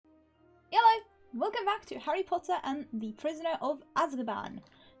Welcome back to Harry Potter and the Prisoner of Azkaban.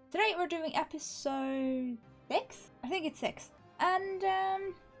 Today we're doing episode 6? I think it's 6. And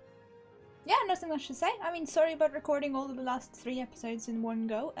yeah, nothing much to say. I mean, sorry about recording all of the last 3 episodes in one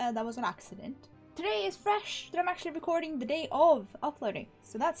go. That was an accident. Today is fresh that I'm actually recording the day of uploading,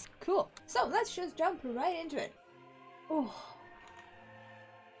 so that's cool. So let's just jump right into it. Oh,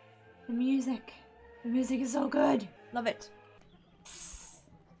 the music is so good. Love it.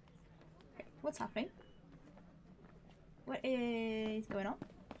 Okay, what's happening? What is going on?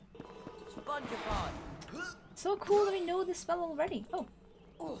 So cool that we know the spell already. Oh,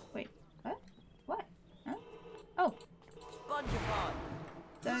 wait, what? What? Huh? Oh,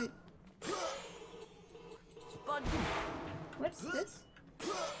 so what's this?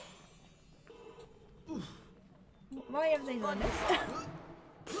 Why have they done this?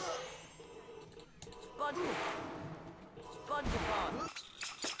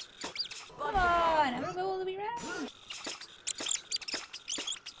 Come on, I'm gonna go all the way around.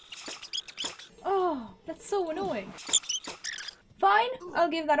 Oh, that's so annoying. Fine, I'll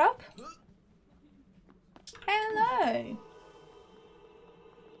give that up. Hello.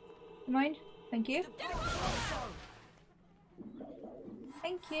 Mind? Thank you.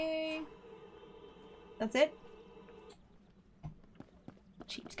 Thank you. That's it.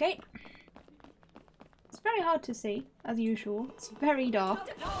 Cheapskate. It's very hard to see, as usual. It's very dark.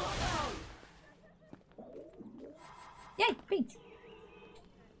 Yay, beans.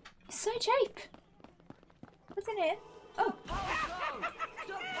 It's so cheap. What's in here? Oh.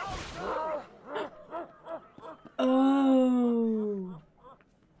 Oh.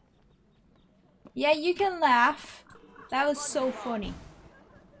 Yeah, you can laugh. That was so funny.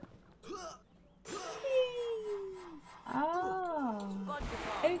 Oh.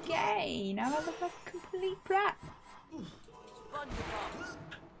 Okay, now I look like a complete brat.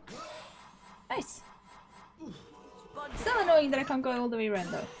 Nice. Still annoying that I can't go all the way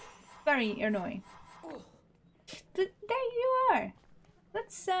around though. Very annoying. But there you are.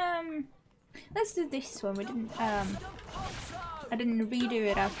 Let's do this one. We didn't I didn't redo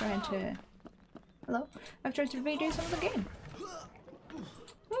it after I had to after I had to redo some of the game.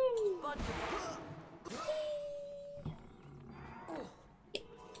 Woo.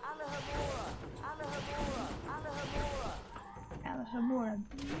 Alhamora.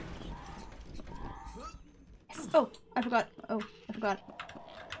 Yes. Oh, I forgot. Oh, I forgot.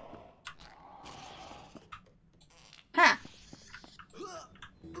 Ha!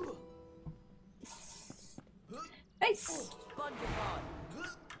 Nice!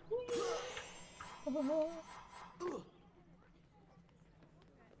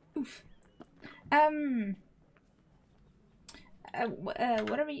 Oof.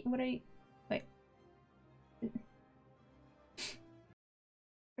 What are we, wait.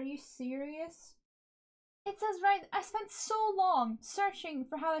 Are you serious? It says right, I spent so long searching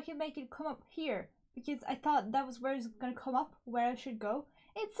for how I could make it come up here because I thought that was where it's gonna come up, where I should go.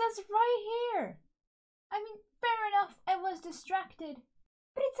 It says right here. I mean, fair enough, I was distracted.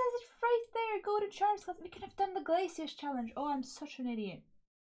 But it says it right there, go to Charles class. We could have done the Glacius challenge. Oh, I'm such an idiot.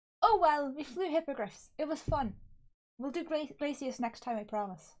 Oh well, we flew hippogriffs. It was fun. We'll do Glacius next time, I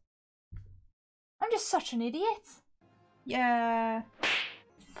promise. I'm just such an idiot. Yeah.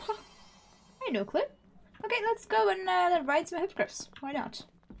 I had no clue. Okay, let's go and ride some hippogriffs. Why not?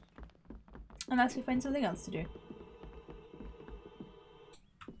 Unless we find something else to do.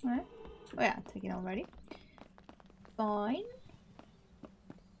 Alright. Oh yeah, taken already. Fine.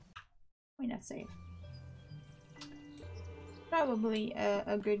 Why not save? Probably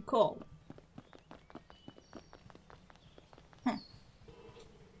a good call. Huh.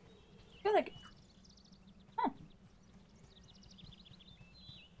 I feel like... Huh.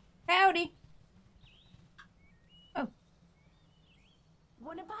 Howdy! Oh.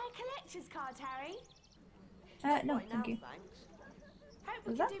 Wanna buy a collector's card, Harry? No, thank you.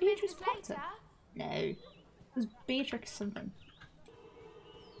 Was that Beatrice Potter? No. It was Beatrix something.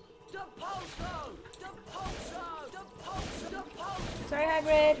 Sorry,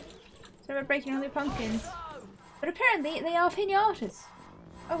 Hagrid. Sorry about breaking all your pumpkins. But apparently they are pinatas.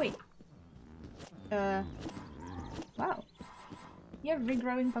 Oh wait. Wow. You have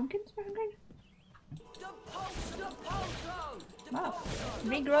regrowing pumpkins for Hagrid? Wow.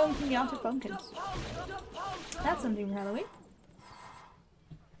 Regrowing pinata pumpkins. That's something for Halloween.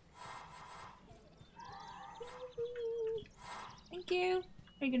 Thank you.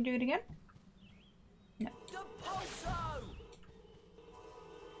 Are you gonna do it again? No.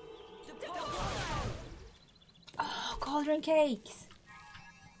 Oh, cauldron cakes!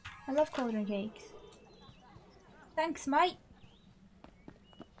 I love cauldron cakes. Thanks, mate.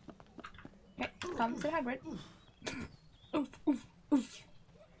 Okay. Come to Hagrid. Oof, oof, oof.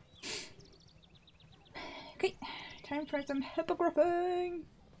 Okay, time for some hippogriffing.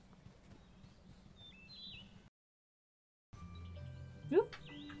 Oop.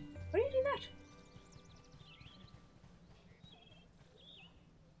 Why are you doing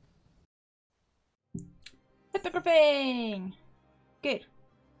that? Hippogriffing! Good.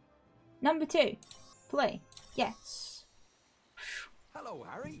 Number 2. Play. Yes. Hello,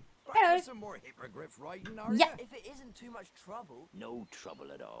 Harry. Back Hello. for some more hippogriff riding, are Yeah. ya? If it isn't too much trouble. No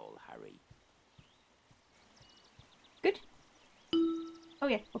trouble at all, Harry. Good. Oh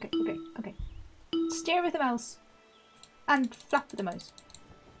yeah, okay, okay, okay. Steer with the mouse. And flap with the mouse.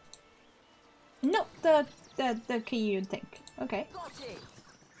 Not the key you'd think. Okay. Got it.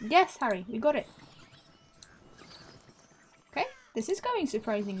 Yes, Harry, we got it. Okay, this is going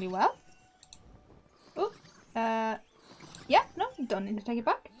surprisingly well. Oh, yeah, no, don't need to take it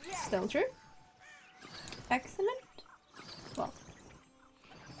back. Still true. Excellent. Well,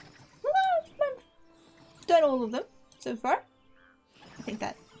 I've done all of them so far. I think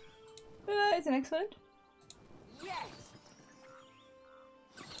that is an excellent. Yes.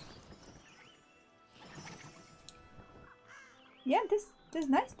 Yeah, this is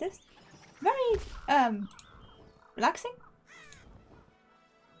nice. This very relaxing.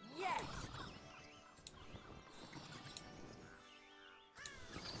 Yes.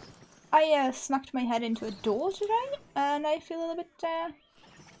 I smacked my head into a door today, and I feel a little bit. I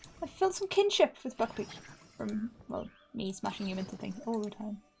feel some kinship with Buckbeak from, well, me smashing him into things all the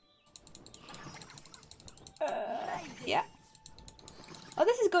time. Yeah. Oh,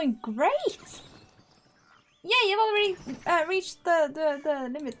 this is going great! Yeah, you've already reached the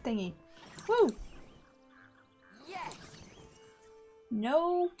limit thingy. Woo! Yes.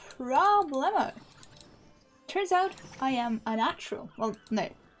 No problemo. Turns out I am a natural. Well, no.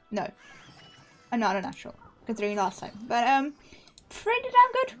 I'm not a natural, considering last time. But pretty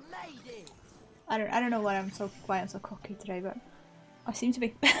damn good. Made it. I don't know why I'm so cocky today, but I seem to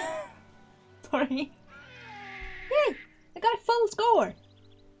be. Sorry. Yay! I got a full score.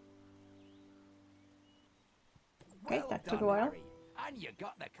 Okay, Well that done, took a while. Harry. And you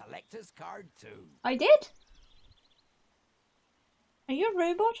got the collector's card too. I did. Are you a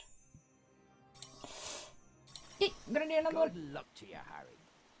robot? Yay, I'm gonna do another one. Good luck to you, Harry.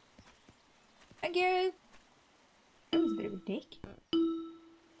 Thank you. That was a bit of a dick.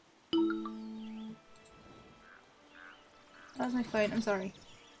 That was my phone. I'm sorry.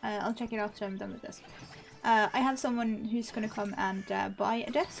 I'll check it after I'm done with this. I have someone who's going to come and buy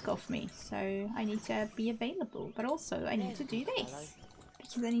a desk off me, so I need to be available. But also, I need to do this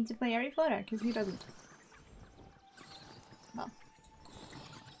because I need to play Harry Potter. Because who doesn't? Well,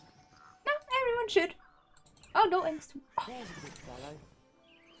 no, everyone should. Oh no, I missed one. Oh. There's a good fellow.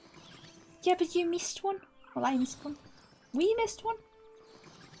 Yeah, but you missed one. Well, I missed one. We missed one.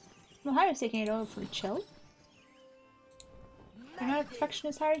 Well, Harry's taking it over for a chill. You're not a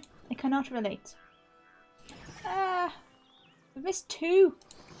perfectionist, Harry? I cannot relate. Ah, we missed 2.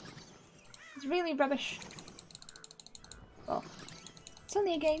 It's really rubbish. Well, it's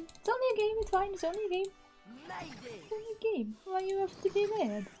only a game. It's only a game. It's fine. It's only a game. Made it. It's only a game. Why you have to be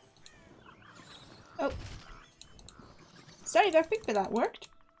mad? Oh, sorry, Buckbeak, but that worked.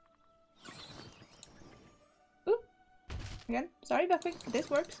 Ooh, again. Sorry, Buckbeak, but this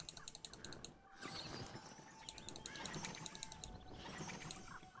works.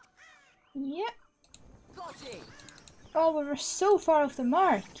 Yep. Got it. Oh, we were so far off the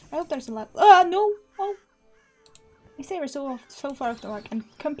mark. I hope there's a lot. Ah, no! Oh, I say we're so far off the mark and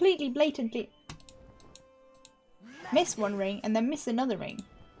completely, blatantly miss one ring and then miss another ring.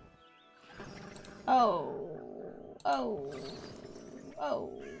 Oh, oh,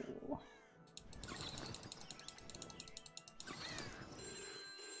 oh.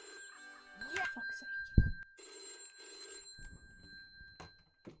 Yeah. Fuck's sake.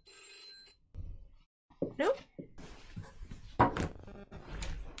 No?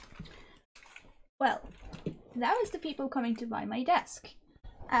 Well, that was the people coming to buy my desk.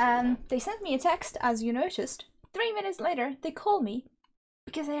 They sent me a text, as you noticed. 3 minutes later, they called me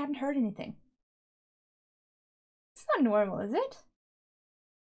because I hadn't heard anything. It's not normal, is it?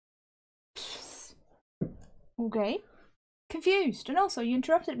 Okay. Confused, and also you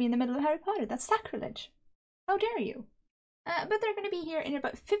interrupted me in the middle of Harry Potter. That's sacrilege. How dare you? But they're going to be here in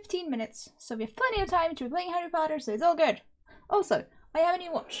about 15 minutes, so we have plenty of time to be playing Harry Potter, so it's all good. Also, I have a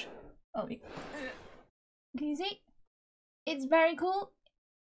new watch. Oh, can you see? It's very cool.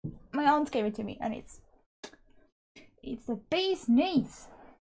 My aunt gave it to me, and it's the bee's knees.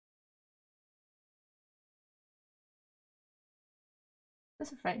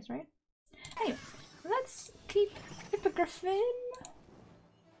 That's a phrase, right? Anyway, let's keep Hippogriff in.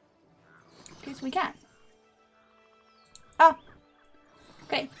 Because we can. Ah!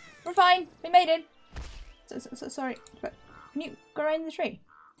 Okay, we're fine. We made it. So sorry, but can you go around the tree?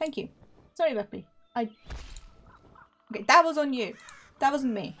 Thank you. Sorry, Buckbeak. Okay, that was on you. That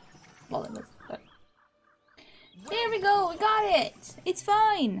wasn't me. Well, it was, but... There we go, we got it! It's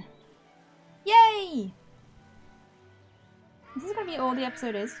fine! Yay! Is this gonna be all the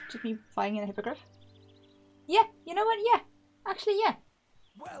episode is? Just me flying in a hippogriff? Yeah, you know what? Yeah. Actually, yeah.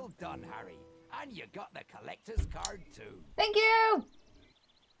 Well done, Harry. And you got the collector's card too. Thank you!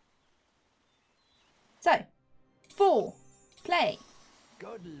 So, 4. Play.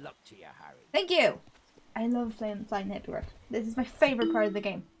 Good luck to you, Harry. Thank you! I love flying the hippogriff. This is my favourite part of the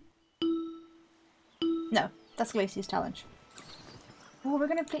game. No, that's Glacier's challenge. Oh, we're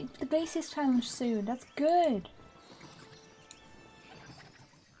gonna play the Glacier's challenge soon. That's good.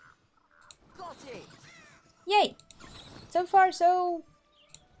 Got it. Yay! So far, so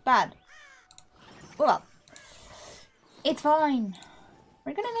bad. Oh well. It's fine.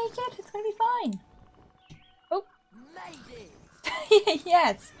 We're gonna make it. It's gonna be fine. Oh. Made it.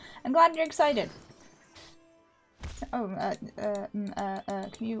 Yes! I'm glad you're excited. Oh,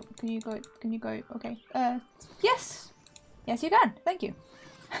 can you go, okay. Yes! Yes, you can. Thank you.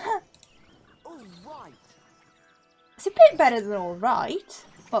 All right. It's a bit better than alright.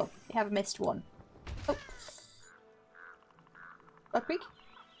 Well, you haven't missed one. Oh. Buckbeak?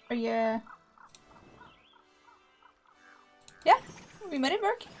 Are you... Yeah? We made it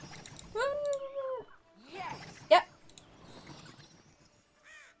work. Yes. Yep.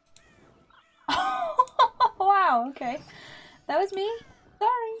 Wow, okay. That was me.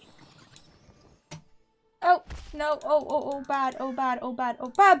 Sorry. Oh, no. Oh, bad. Oh, bad. Oh, bad. Oh,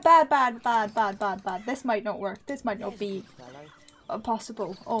 bad. This might not work. This might not be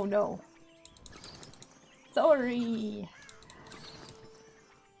possible. Oh, no. Sorry.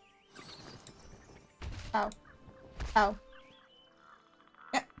 Ow. Ow.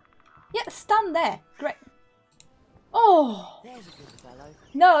 Yeah. Yeah, stand there. Great. Oh. There's a good fellow.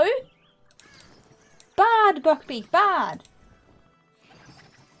 No. Bad, Buckbeak, bad.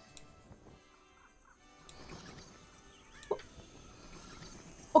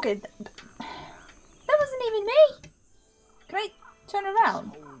 Okay, that wasn't even me. Can I turn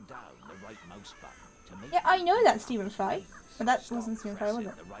around? Hold down the right mouse button to make Yeah, I know that's Stephen Fry. But that wasn't Stephen Fry, was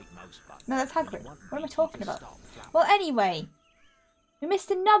it? the right mouse button. No, that's Hagrid. What am I talking about? Stop flapping. Well, anyway. We missed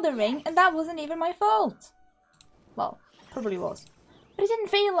another ring, and that wasn't even my fault. Well, probably was. But it didn't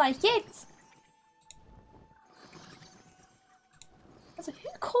feel like it. So who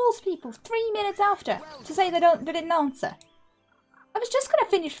calls people 3 minutes after to say they didn't answer? I was just gonna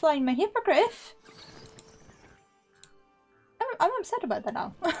finish flying my hippogriff. I'm upset about that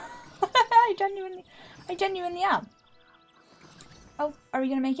now. I genuinely am. Oh, are we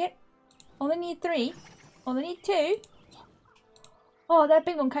gonna make it? Only need 3. Only need 2. Oh, that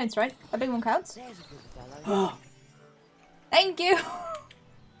big one counts, right? That big one counts. There's a good fellow. Thank you.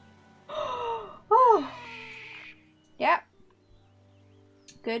 Oh. Yeah.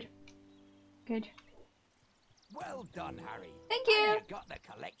 Good. Good. Well done, Harry. Thank you. And you got the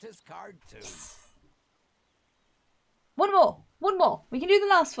collector's card too. One more. One more. We can do the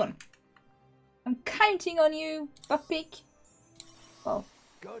last one. I'm counting on you, Buckbeak. Well,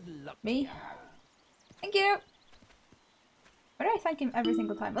 Good luck me. to you, Harry. Thank you. Why do I thank him every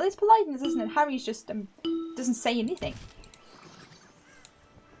single time? Well, it's politeness, isn't it? Harry's just doesn't say anything.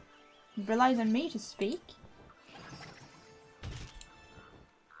 He relies on me to speak.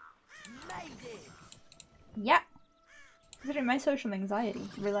 Made it. Yeah. Considering my social anxiety,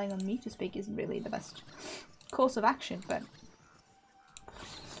 relying on me to speak isn't really the best course of action, but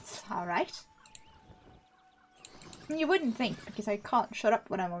alright. You wouldn't think, because I can't shut up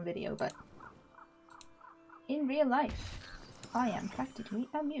when I'm on video, but in real life, I am practically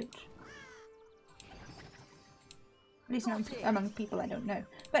a mute. At least among people I don't know.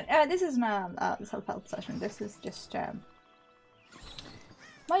 But this is not a self-help session. This is just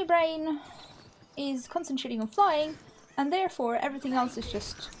my brain is concentrating on flying, and therefore everything else is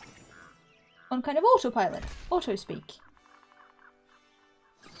just on kind of autopilot, auto-speak.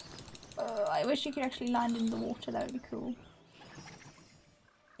 I wish you could actually land in the water, that would be cool.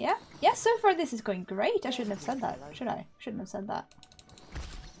 Yeah? Yeah, so far this is going great. I shouldn't have said that, should I? Shouldn't have said that.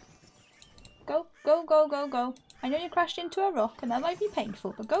 Go, go, go, go, go. I know you crashed into a rock and that might be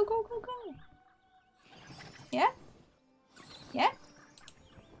painful, but go, go, go, go. Yeah? Yeah?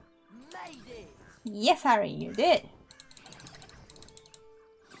 Made it. Yes, Harry, you did.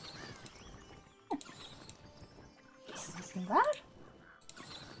 This isn't bad.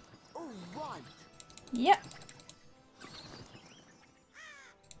 All want. Yep.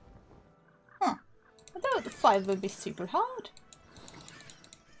 Huh. I thought the 5 would be super hard.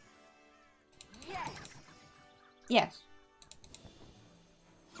 Yes. Yes.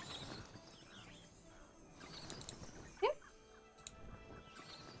 Yep.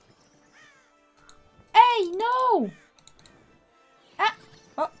 Hey, no! Ah!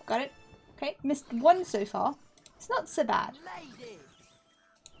 Oh, got it. Okay, missed 1 so far. It's not so bad. Ladies.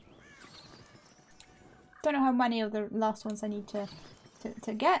 Don't know how many of the last ones I need to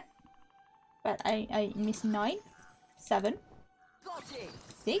get. But I missed 9. 7. Got it.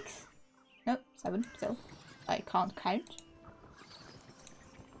 6. Nope, 7 still. I can't count.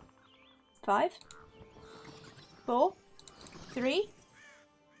 5. 4. 3.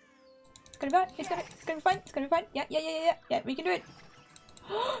 It's gonna be fine. It's gonna be fine. It's gonna be fine. Yeah, we can do it.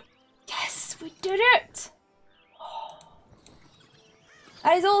 Yes, we did it!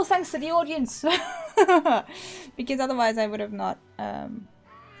 That is all thanks to the audience. Because otherwise I would have not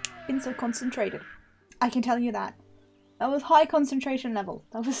been so concentrated. I can tell you that. That was high concentration level.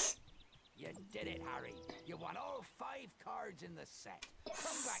 That was... You did it, Harry. You won all 5 cards in the set. Yes.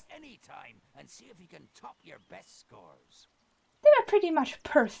 Come back anytime and see if you can top your best scores. They were pretty much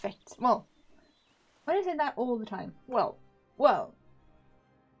perfect. Well, why do I say that all the time? Well.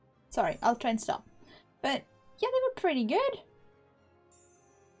 Sorry, I'll try and stop. But yeah, they were pretty good.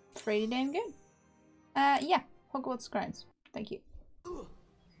 Pretty damn good. Yeah, Hogwarts grounds. Thank you. Oh,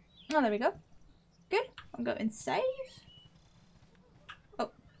 there we go. Good. I'll go and save.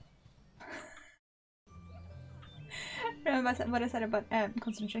 Oh. Remember what I said about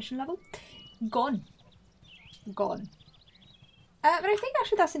concentration level? Gone. But I think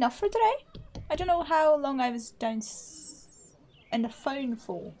actually that's enough for today. I don't know how long I was down in the phone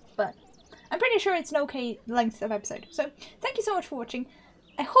for, but I'm pretty sure it's an okay length of episode. So thank you so much for watching.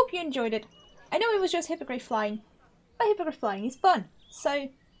 I hope you enjoyed it. I know it was just hippogriff flying, but hippogriff flying is fun. So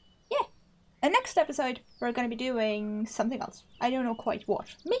yeah, and next episode we're going to be doing something else. I don't know quite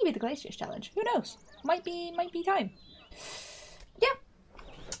what. Maybe the Glaciers Challenge. Who knows? Might be time. Yeah.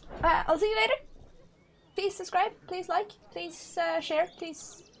 I'll see you later. Please subscribe. Please like. Please share.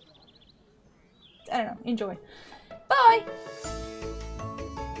 Please, I don't know, enjoy. Bye!